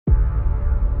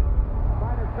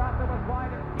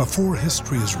Before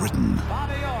history is written,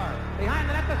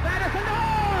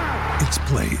 it's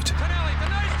played.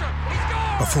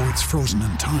 Before it's frozen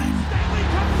in time,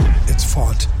 it's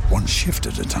fought one shift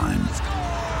at a time.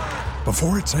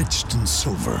 Before it's etched in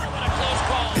silver,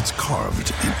 it's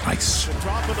carved in ice.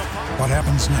 What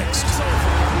happens next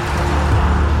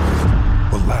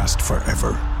will last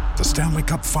forever. The Stanley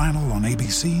Cup Final on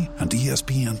ABC and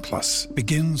ESPN Plus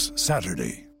begins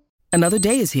Saturday. Another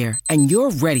day is here, and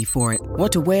you're ready for it.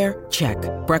 What to wear? Check.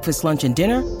 Breakfast, lunch, and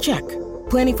dinner? Check.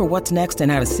 Planning for what's next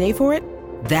and how to save for it?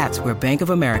 That's where Bank of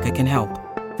America can help.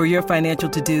 For your financial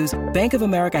to-dos, Bank of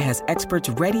America has experts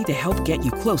ready to help get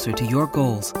you closer to your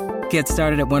goals. Get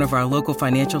started at one of our local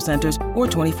financial centers or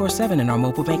 24/7 in our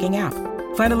mobile banking app.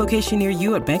 Find a location near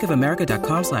you at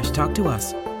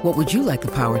bankofamerica.com/talktous. What would you like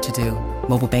the power to do?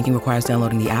 Mobile banking requires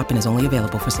downloading the app and is only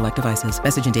available for select devices.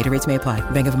 Message and data rates may apply.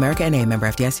 Bank of America N.A., member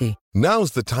FDIC.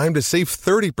 Now's the time to save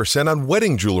 30% on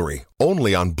wedding jewelry,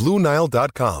 only on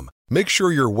BlueNile.com. Make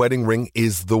sure your wedding ring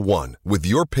is the one with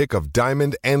your pick of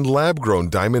diamond and lab-grown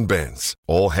diamond bands,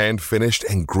 all hand-finished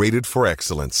and graded for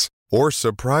excellence. Or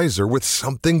surprise her with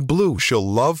something blue she'll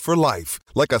love for life,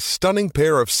 like a stunning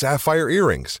pair of sapphire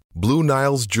earrings. Blue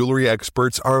Nile's jewelry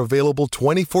experts are available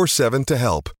 24/7 to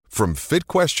help, from fit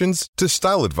questions to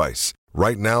style advice.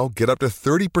 Right now, get up to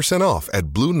 30% off at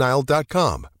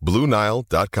BlueNile.com.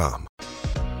 BlueNile.com.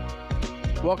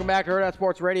 Welcome back to Herd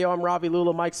Sports Radio. I'm Ravi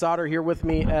Lula. Mike Sauter here with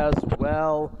me as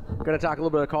well. Going to talk a little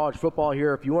bit of college football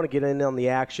here. If you want to get in on the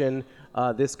action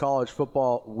this college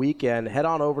football weekend, head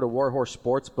on over to Warhorse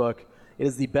Sportsbook. It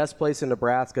is the best place in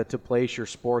Nebraska to place your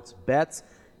sports bets.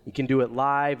 You can do it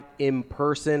live, in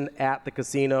person, at the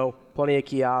casino. Plenty of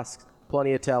kiosks,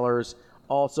 plenty of tellers.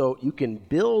 Also, you can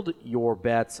build your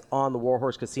bets on the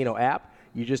Warhorse Casino app.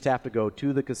 You just have to go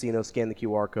to the casino, scan the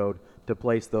QR code to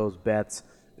place those bets.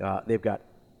 They've got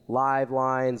live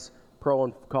lines, pro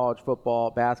and college football,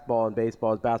 basketball and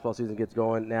baseball as basketball season gets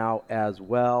going now as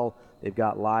well. They've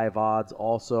got live odds.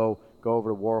 Also, go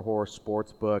over to Warhorse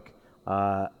Sportsbook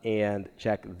and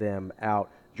check them out.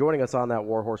 Joining us on that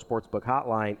Warhorse Sportsbook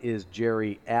hotline is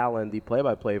Jerry Allen, the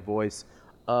play-by-play voice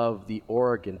of the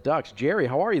Oregon Ducks. Jerry,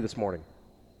 how are you this morning?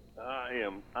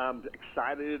 I'm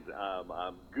excited.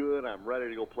 I'm good. I'm ready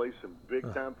to go play some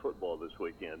big-time football this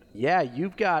weekend. Yeah,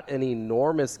 you've got an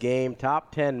enormous game,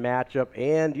 top 10 matchup,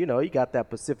 and, you got that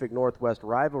Pacific Northwest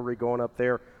rivalry going up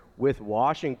there with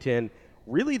Washington.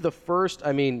 Really the first,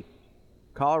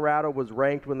 Colorado was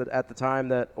ranked at the time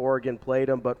that Oregon played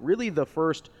them, but really the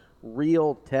first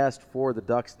real test for the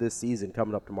Ducks this season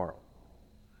coming up tomorrow.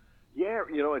 Yeah,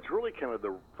 it's really kind of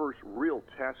the first real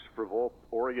test for both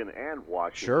Oregon and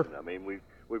Washington. Sure.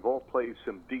 We've all played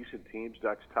some decent teams.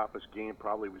 Ducks' toughest game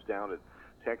probably was down at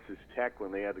Texas Tech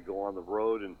when they had to go on the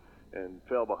road and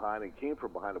fell behind and came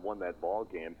from behind and won that ball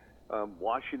game.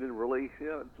 Washington really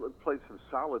played some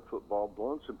solid football,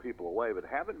 blown some people away, but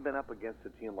haven't been up against a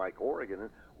team like Oregon, and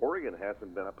Oregon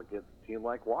hasn't been up against a team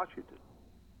like Washington.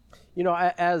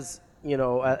 As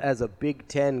a Big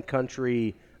Ten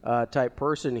country type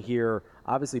person here,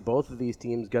 obviously both of these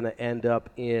teams going to end up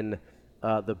in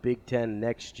the Big Ten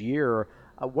next year.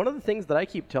 One of the things that I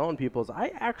keep telling people is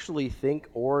I actually think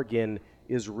Oregon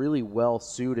is really well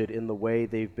suited in the way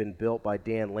they've been built by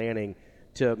Dan Lanning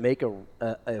to make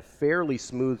a fairly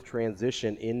smooth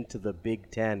transition into the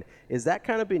Big Ten. Is that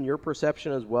kind of been your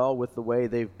perception as well with the way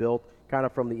they've built kind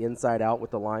of from the inside out with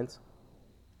the lines?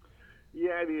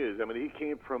 Yeah, it is. He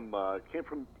came from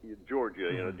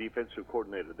Georgia, defensive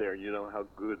coordinator there. You know how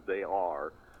good they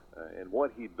are, and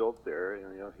what he built there.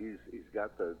 He's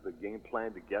got the game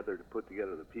plan together to put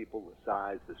together the people, the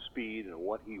size, the speed, and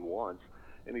what he wants,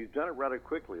 and he's done it rather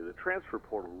quickly. The transfer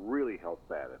portal really helped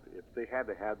that. If they had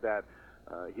to have that,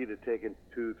 he'd have taken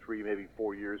 2, 3, maybe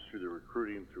 4 years through the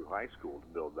recruiting through high school to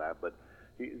build that. But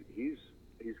he's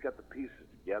got the pieces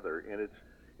together, and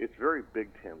it's very Big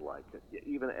Ten-like,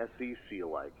 even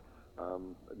SEC-like.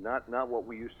 Not what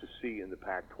we used to see in the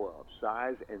Pac-12.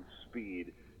 Size and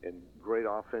speed and great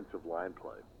offensive line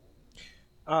play.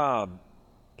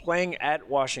 Playing at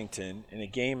Washington in a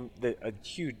game, a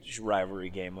huge rivalry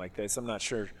game like this, I'm not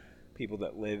sure people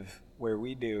that live where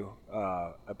we do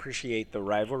appreciate the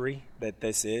rivalry that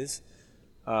this is.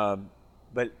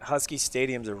 But Husky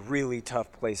Stadium's a really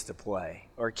tough place to play,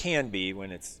 or can be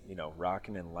when it's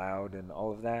rocking and loud and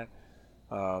all of that.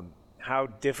 How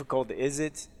difficult is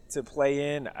it to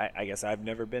play in? I guess I've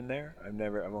never been there.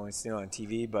 I've only seen it on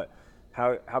TV. But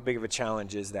how big of a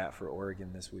challenge is that for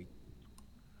Oregon this week?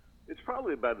 It's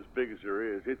probably about as big as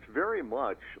there is. It's very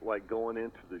much like going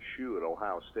into the shoe at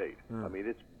Ohio State.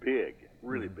 It's big,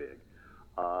 really big.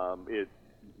 It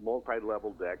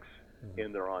multi-level decks.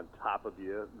 and they're on top of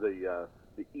you. The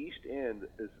East End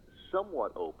is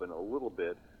somewhat open a little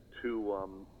bit to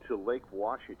Lake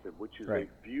Washington, which is a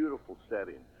beautiful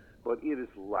setting, but it is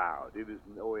loud. It is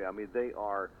noisy. I mean, they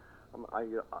are.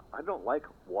 I don't like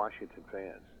Washington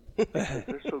fans.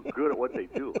 They're so good at what they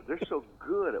do.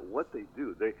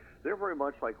 They're very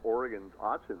much like Oregon's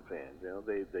Autzen fans. You know,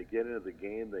 they get into the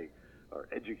game. They are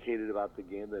educated about the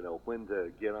game. They know when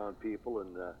to get on people,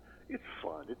 and it's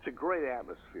fun. It's a great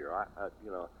atmosphere.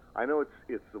 I know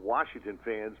it's the Washington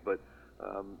fans, but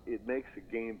it makes the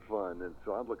game fun, and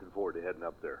so I'm looking forward to heading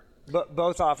up there. But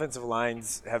both offensive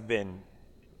lines have been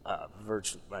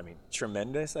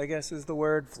tremendous, I guess is the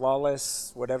word,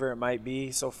 flawless, whatever it might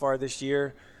be so far this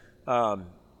year.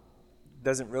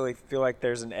 Doesn't really feel like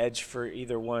there's an edge for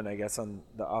either one, I guess, on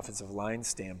the offensive line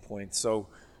standpoint. So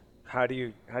how do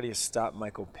you stop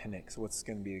Michael Penix? What's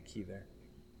going to be the key there?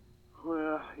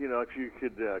 Well, if you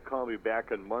could call me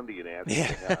back on Monday and answer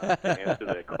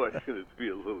that question, it'd be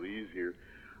a little easier.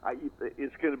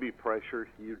 It's going to be pressure.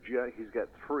 He's got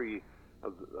three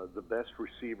of the best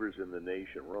receivers in the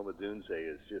nation. Rome Odunze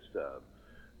is just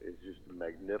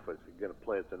magnificent. He's going to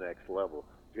play at the next level.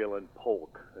 Jalen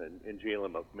Polk and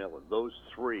Jalen McMillan. Those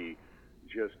three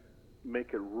just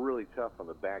make it really tough on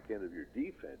the back end of your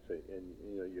defense. And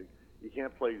you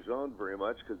can't play zone very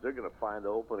much because they're going to find the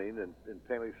opening, and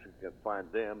Penix can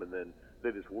find them, and then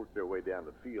they just work their way down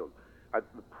the field.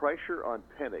 The pressure on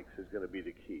Penix is going to be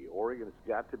the key. Oregon's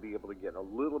got to be able to get a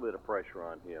little bit of pressure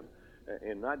on him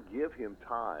and not give him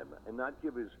time and not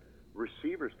give his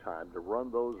receivers time to run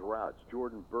those routes.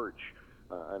 Jordan Birch,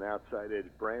 an outside edge,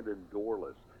 Brandon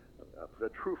Dorless, a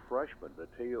true freshman,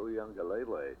 Mateo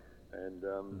Uiagalelei, and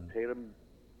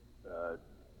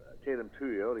Tatum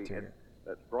Tuioti, and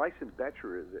Bryson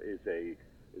Betcher is a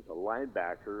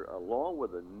linebacker, along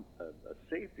with a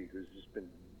safety who's just been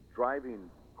driving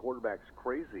quarterbacks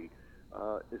crazy.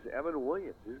 Is Evan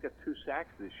Williams. He's got 2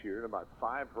 sacks this year and about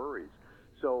 5 hurries.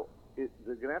 So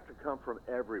they're going to have to come from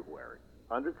everywhere.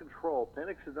 Under control.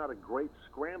 Penix is not a great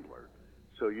scrambler,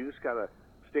 so you just got to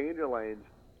stay in your lanes,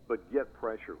 but get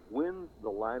pressure. Win the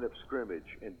line of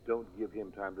scrimmage and don't give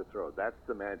him time to throw. That's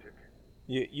the magic.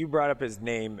 You brought up his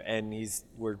name, and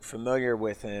we're familiar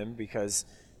with him because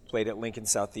played at Lincoln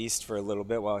Southeast for a little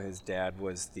bit while his dad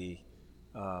was the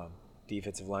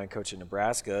defensive line coach in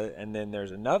Nebraska. And then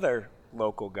there's another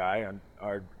local guy on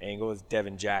our angle is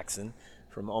Devin Jackson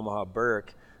from Omaha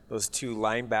Burke. Those 2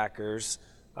 linebackers.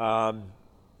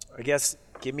 I guess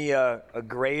give me a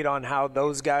grade on how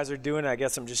those guys are doing. I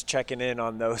guess I'm just checking in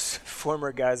on those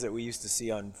former guys that we used to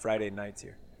see on Friday nights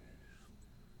here.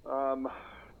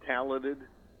 Talented.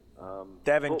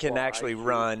 Devin can actually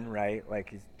run, right? Like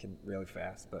he can really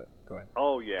fast, but go ahead.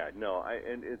 Oh, yeah. No,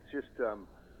 and it's just,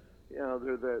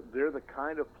 they're the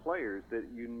kind of players that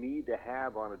you need to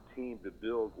have on a team to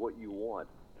build what you want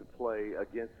to play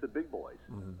against the big boys.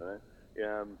 Mm-hmm. Right?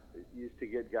 You used to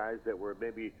get guys that were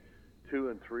maybe 2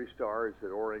 and 3 stars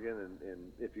at Oregon,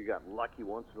 and if you got lucky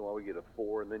once in a while, you get a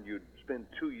 4, and then you'd spend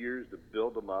 2 years to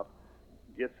build them up,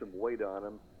 get some weight on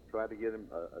them, try to get them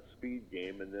a speed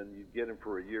game, and then you'd get them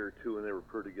for a year or 2, and they were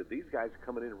pretty good. These guys are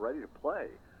coming in ready to play,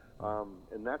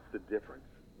 and that's the difference.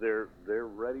 They're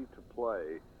ready to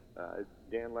play.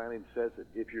 Dan Lanning says it.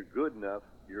 If you're good enough,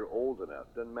 you're old enough.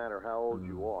 Doesn't matter how old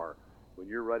you are. When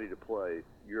you're ready to play,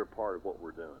 you're a part of what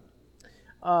we're doing.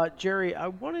 Jerry, I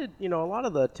wanted, a lot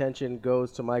of the attention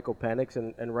goes to Michael Penix,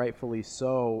 and rightfully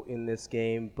so in this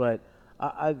game, but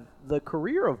the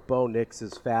career of Bo Nix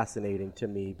is fascinating to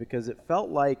me because it felt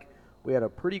like we had a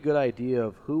pretty good idea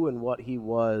of who and what he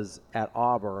was at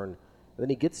Auburn. Then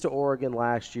he gets to Oregon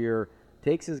last year,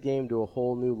 takes his game to a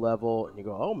whole new level, and you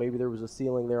go, oh, maybe there was a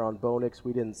ceiling there on Bo Nix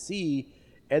we didn't see.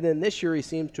 And then this year he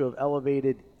seems to have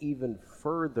elevated even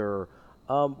further.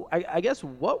 I guess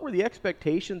what were the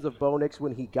expectations of Bo Nix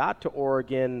when he got to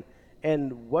Oregon,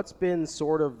 and what's been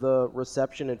sort of the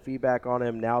reception and feedback on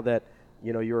him now that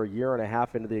you're a year and a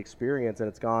half into the experience and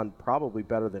it's gone probably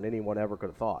better than anyone ever could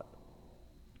have thought?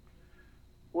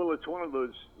 Well, it's one of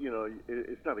those,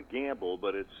 it's not a gamble,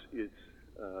 but it's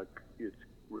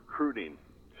recruiting,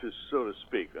 so to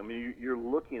speak. I mean, you're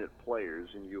looking at players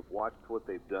and you've watched what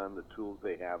they've done, the tools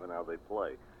they have, and how they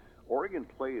play. Oregon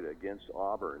played against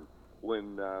Auburn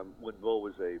when Bo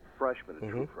was a freshman, a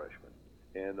true freshman,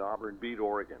 and Auburn beat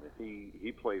Oregon.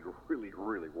 He played really,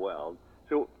 really well.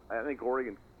 So I think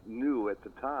Oregon knew at the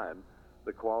time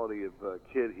the quality of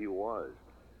kid he was.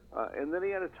 And then he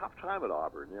had a tough time at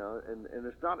Auburn, and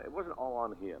it wasn't all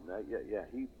on him.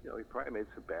 He probably made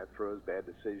some bad throws, bad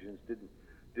decisions,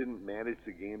 didn't manage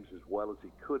the games as well as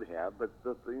he could have, but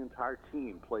the entire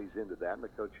team plays into that, and the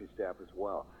coaching staff as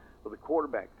well. Well, the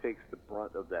quarterback takes the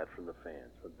brunt of that from the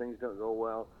fans. When things don't go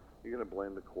well, you're going to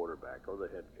blame the quarterback or the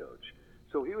head coach.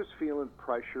 So he was feeling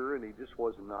pressure, and he just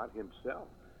was not himself.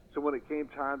 So when it came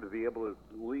time to be able to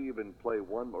leave and play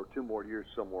 1 or 2 more years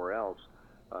somewhere else,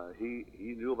 he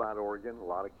knew about Oregon. A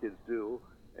lot of kids do.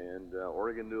 And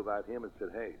Oregon knew about him and said,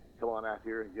 hey, come on out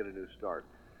here and get a new start.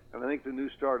 And I think the new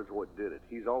start is what did it.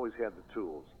 He's always had the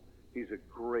tools. He's a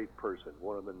great person,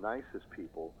 one of the nicest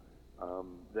people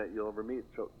that you'll ever meet.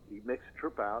 So he makes a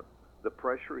trip out. The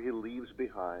pressure he leaves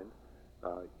behind.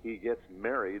 He gets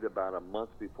married about a month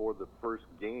before the first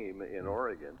game in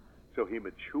Oregon. So he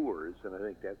matures, and I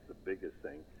think that's the biggest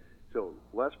thing. So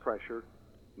less pressure,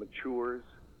 matures,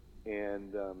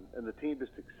 and the team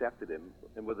just accepted him.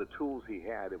 And with the tools he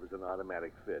had, it was an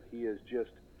automatic fit. He is just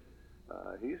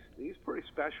he's pretty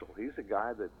special. He's a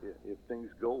guy that if things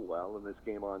go well, and this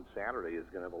game on Saturday is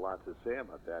going to have a lot to say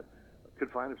about that, could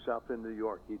find himself in New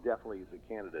York. He definitely is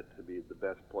a candidate to be the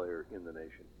best player in the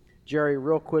nation. Jerry,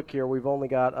 real quick here, we've only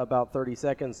got about 30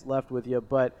 seconds left with you,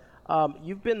 but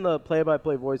you've been the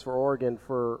play-by-play voice for Oregon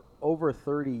for over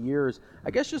 30 years.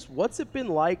 I guess just what's it been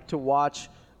like to watch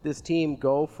this team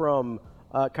go from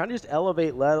kind of just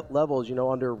elevate levels,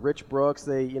 under Rich Brooks,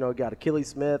 they, got Achilles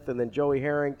Smith and then Joey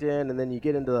Harrington, and then you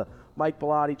get into the Mike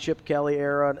Bellotti, Chip Kelly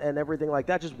era and everything like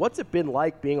that. Just what's it been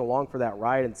like being along for that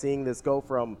ride and seeing this go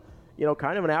from,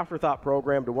 kind of an afterthought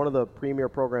program to one of the premier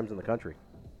programs in the country?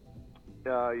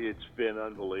 It's been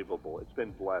unbelievable. It's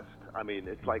been blessed. I mean,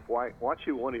 it's like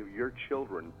watching one of your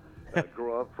children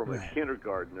grow up from a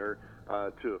kindergartner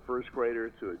to a first grader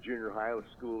to a junior high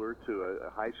schooler to a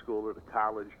high schooler to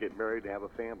college, get married, to have a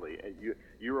family. And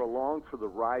you're along for the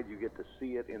ride. You get to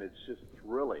see it, and it's just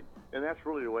thrilling. And that's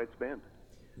really the way it's been.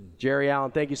 Jerry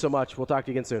Allen, thank you so much. We'll talk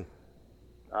to you again soon.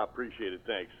 I appreciate it.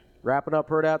 Thanks. Wrapping up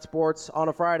Herd At Sports on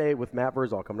a Friday with Matt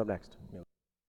Verzal coming up next.